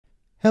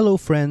Hello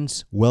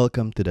friends,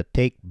 welcome to the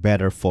Take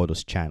Better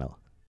Photos channel.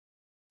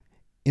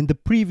 In the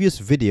previous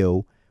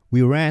video,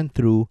 we ran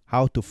through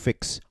how to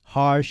fix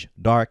harsh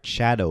dark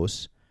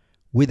shadows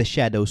with the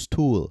Shadows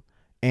tool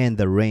and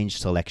the Range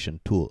Selection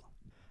tool.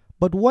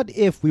 But what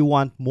if we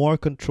want more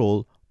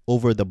control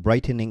over the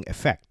brightening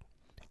effect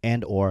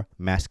and/or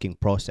masking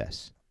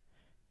process?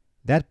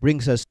 That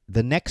brings us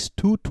the next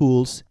two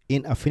tools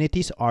in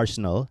Affinity's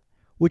arsenal,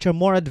 which are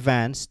more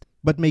advanced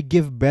but may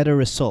give better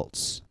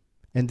results,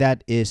 and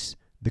that is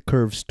the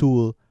Curves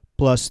tool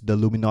plus the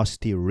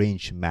Luminosity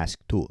Range Mask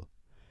tool.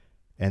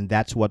 And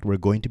that's what we're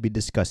going to be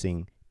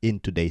discussing in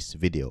today's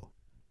video.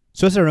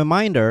 So as a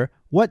reminder,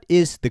 what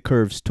is the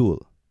Curves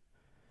tool?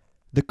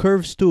 The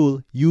Curves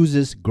tool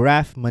uses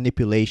graph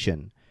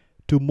manipulation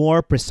to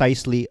more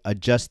precisely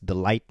adjust the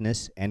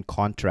lightness and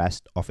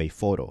contrast of a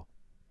photo.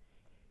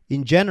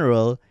 In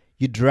general,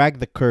 you drag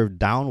the curve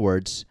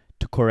downwards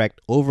to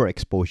correct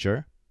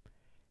overexposure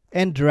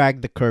and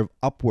drag the curve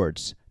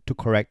upwards to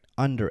correct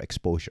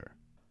underexposure.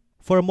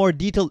 For a more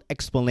detailed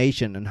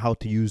explanation on how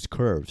to use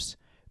curves,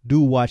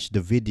 do watch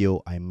the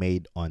video I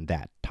made on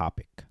that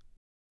topic.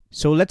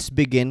 So let's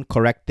begin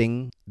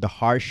correcting the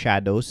harsh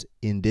shadows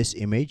in this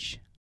image.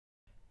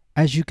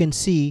 As you can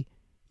see,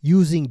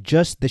 using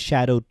just the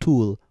shadow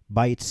tool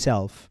by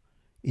itself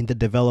in the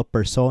develop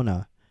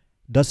persona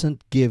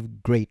doesn't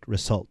give great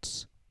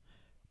results.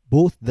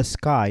 Both the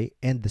sky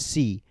and the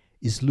sea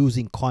is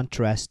losing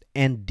contrast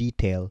and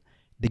detail,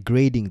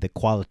 degrading the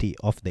quality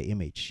of the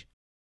image.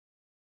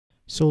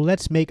 So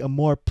let's make a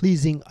more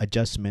pleasing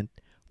adjustment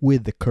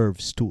with the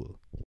Curves tool.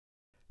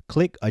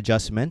 Click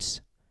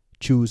Adjustments,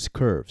 choose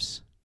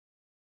Curves.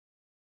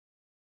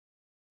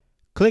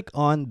 Click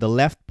on the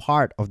left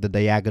part of the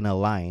diagonal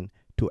line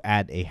to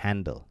add a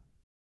handle.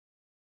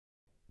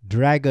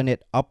 Drag on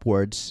it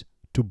upwards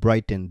to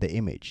brighten the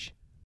image.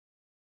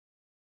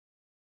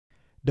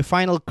 The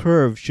final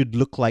curve should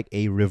look like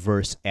a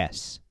reverse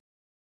S.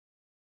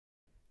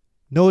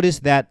 Notice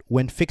that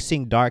when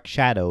fixing dark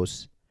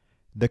shadows,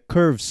 the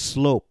curve's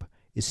slope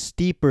is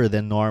steeper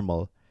than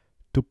normal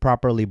to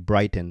properly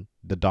brighten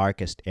the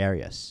darkest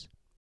areas.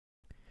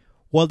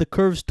 While the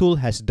Curves tool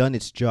has done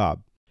its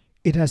job,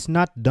 it has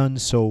not done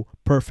so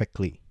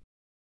perfectly.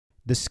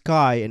 The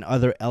sky and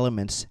other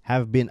elements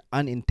have been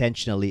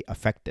unintentionally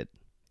affected.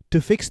 To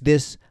fix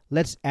this,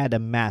 let's add a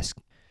mask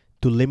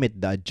to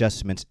limit the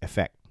adjustment's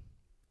effect.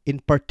 In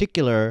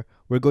particular,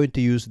 we're going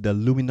to use the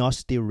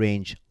Luminosity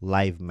Range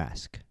Live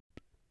Mask.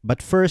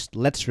 But first,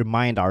 let's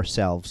remind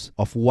ourselves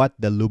of what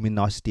the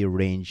Luminosity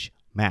Range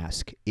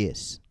Mask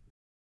is.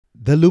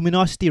 The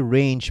Luminosity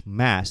Range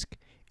Mask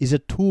is a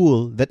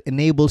tool that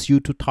enables you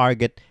to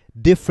target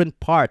different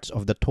parts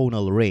of the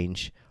tonal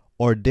range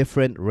or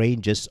different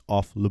ranges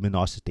of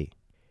luminosity.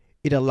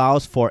 It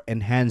allows for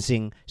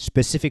enhancing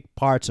specific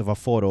parts of a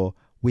photo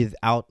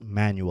without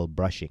manual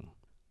brushing.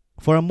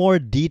 For a more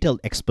detailed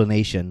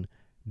explanation,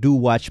 do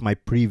watch my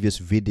previous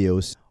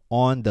videos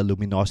on the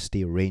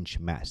Luminosity Range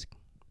Mask.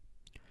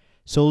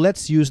 So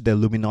let's use the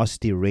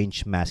Luminosity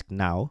Range Mask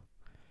now.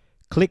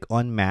 Click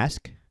on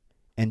Mask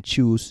and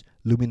choose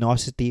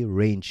Luminosity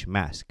Range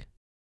Mask.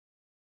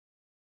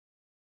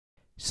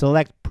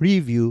 Select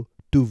Preview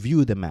to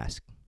view the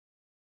mask.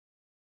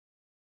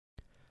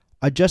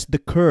 Adjust the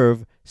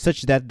curve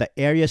such that the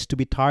areas to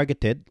be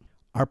targeted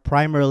are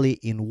primarily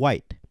in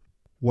white,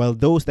 while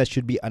those that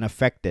should be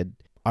unaffected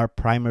are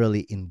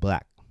primarily in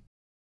black.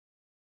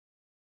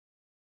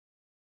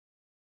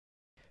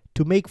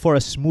 To make for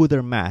a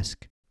smoother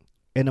mask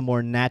and a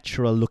more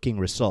natural looking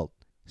result,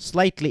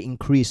 slightly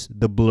increase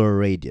the blur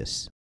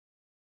radius.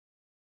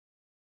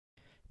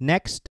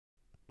 Next,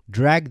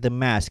 drag the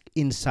mask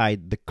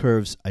inside the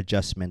curve's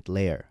adjustment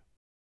layer.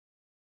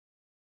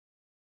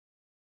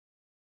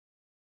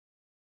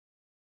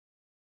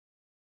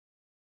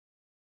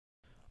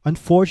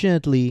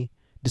 Unfortunately,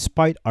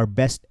 despite our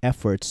best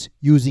efforts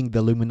using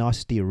the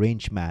Luminosity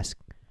Range Mask,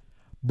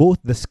 both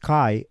the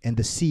sky and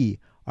the sea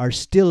are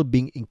still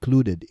being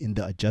included in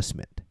the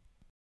adjustment.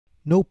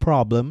 No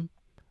problem,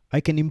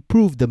 I can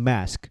improve the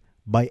mask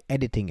by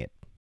editing it.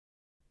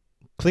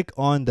 Click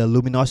on the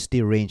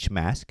Luminosity Range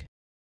Mask.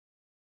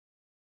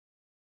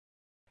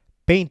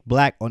 Paint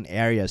black on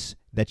areas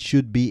that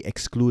should be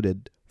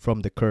excluded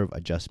from the curve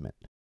adjustment.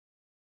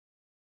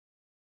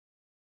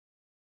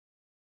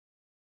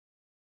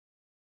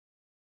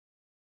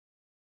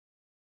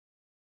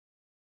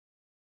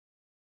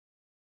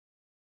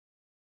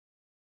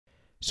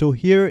 So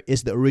here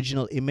is the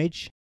original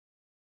image,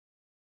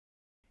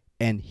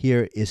 and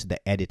here is the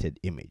edited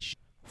image.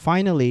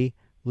 Finally,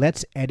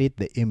 let's edit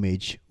the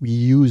image we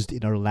used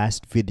in our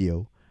last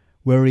video,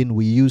 wherein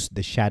we used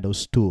the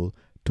Shadows tool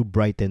to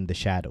brighten the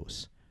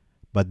shadows.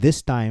 But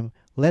this time,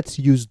 let's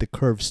use the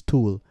Curves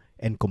tool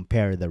and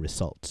compare the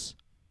results.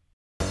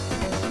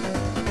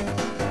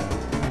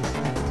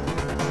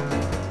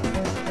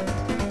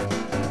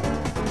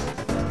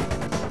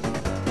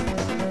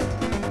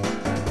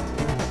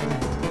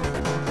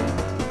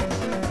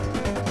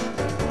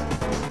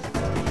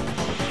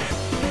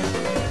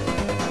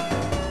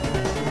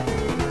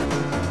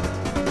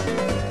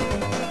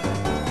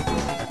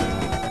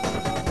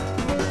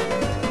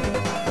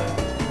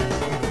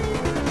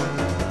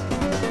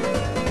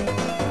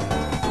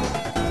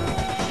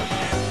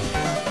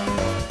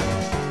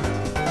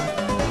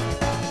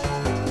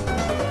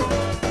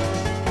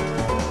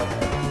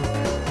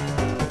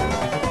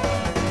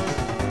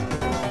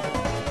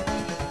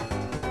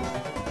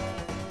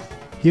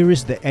 Here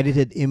is the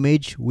edited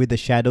image with the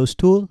shadows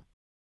tool.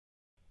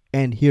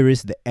 And here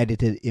is the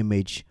edited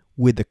image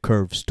with the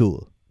curves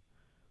tool.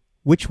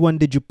 Which one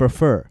did you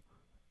prefer?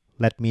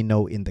 Let me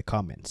know in the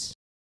comments.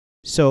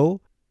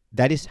 So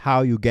that is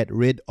how you get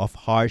rid of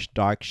harsh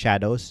dark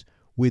shadows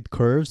with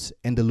curves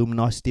and the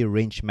luminosity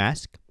range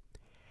mask.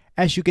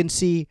 As you can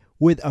see,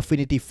 with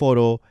Affinity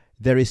Photo,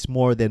 there is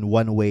more than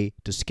one way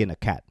to skin a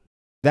cat.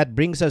 That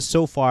brings us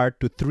so far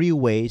to 3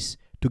 ways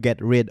to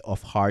get rid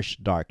of harsh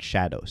dark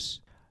shadows.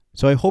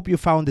 So I hope you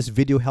found this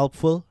video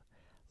helpful.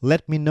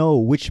 Let me know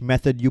which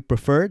method you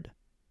preferred,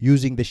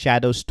 using the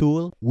shadows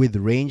tool with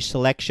range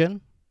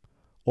selection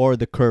or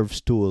the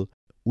curves tool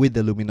with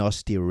the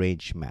luminosity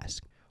range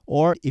mask.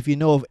 Or if you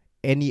know of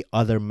any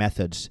other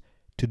methods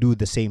to do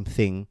the same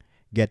thing,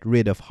 get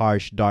rid of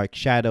harsh dark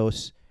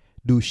shadows,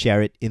 do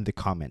share it in the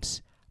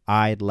comments.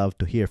 I'd love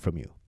to hear from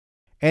you.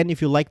 And if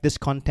you like this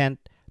content,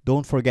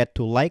 don't forget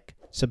to like,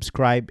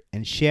 subscribe,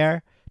 and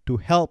share to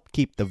help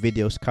keep the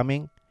videos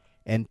coming.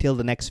 Until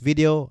the next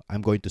video,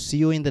 I'm going to see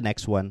you in the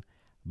next one.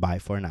 Bye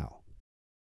for now.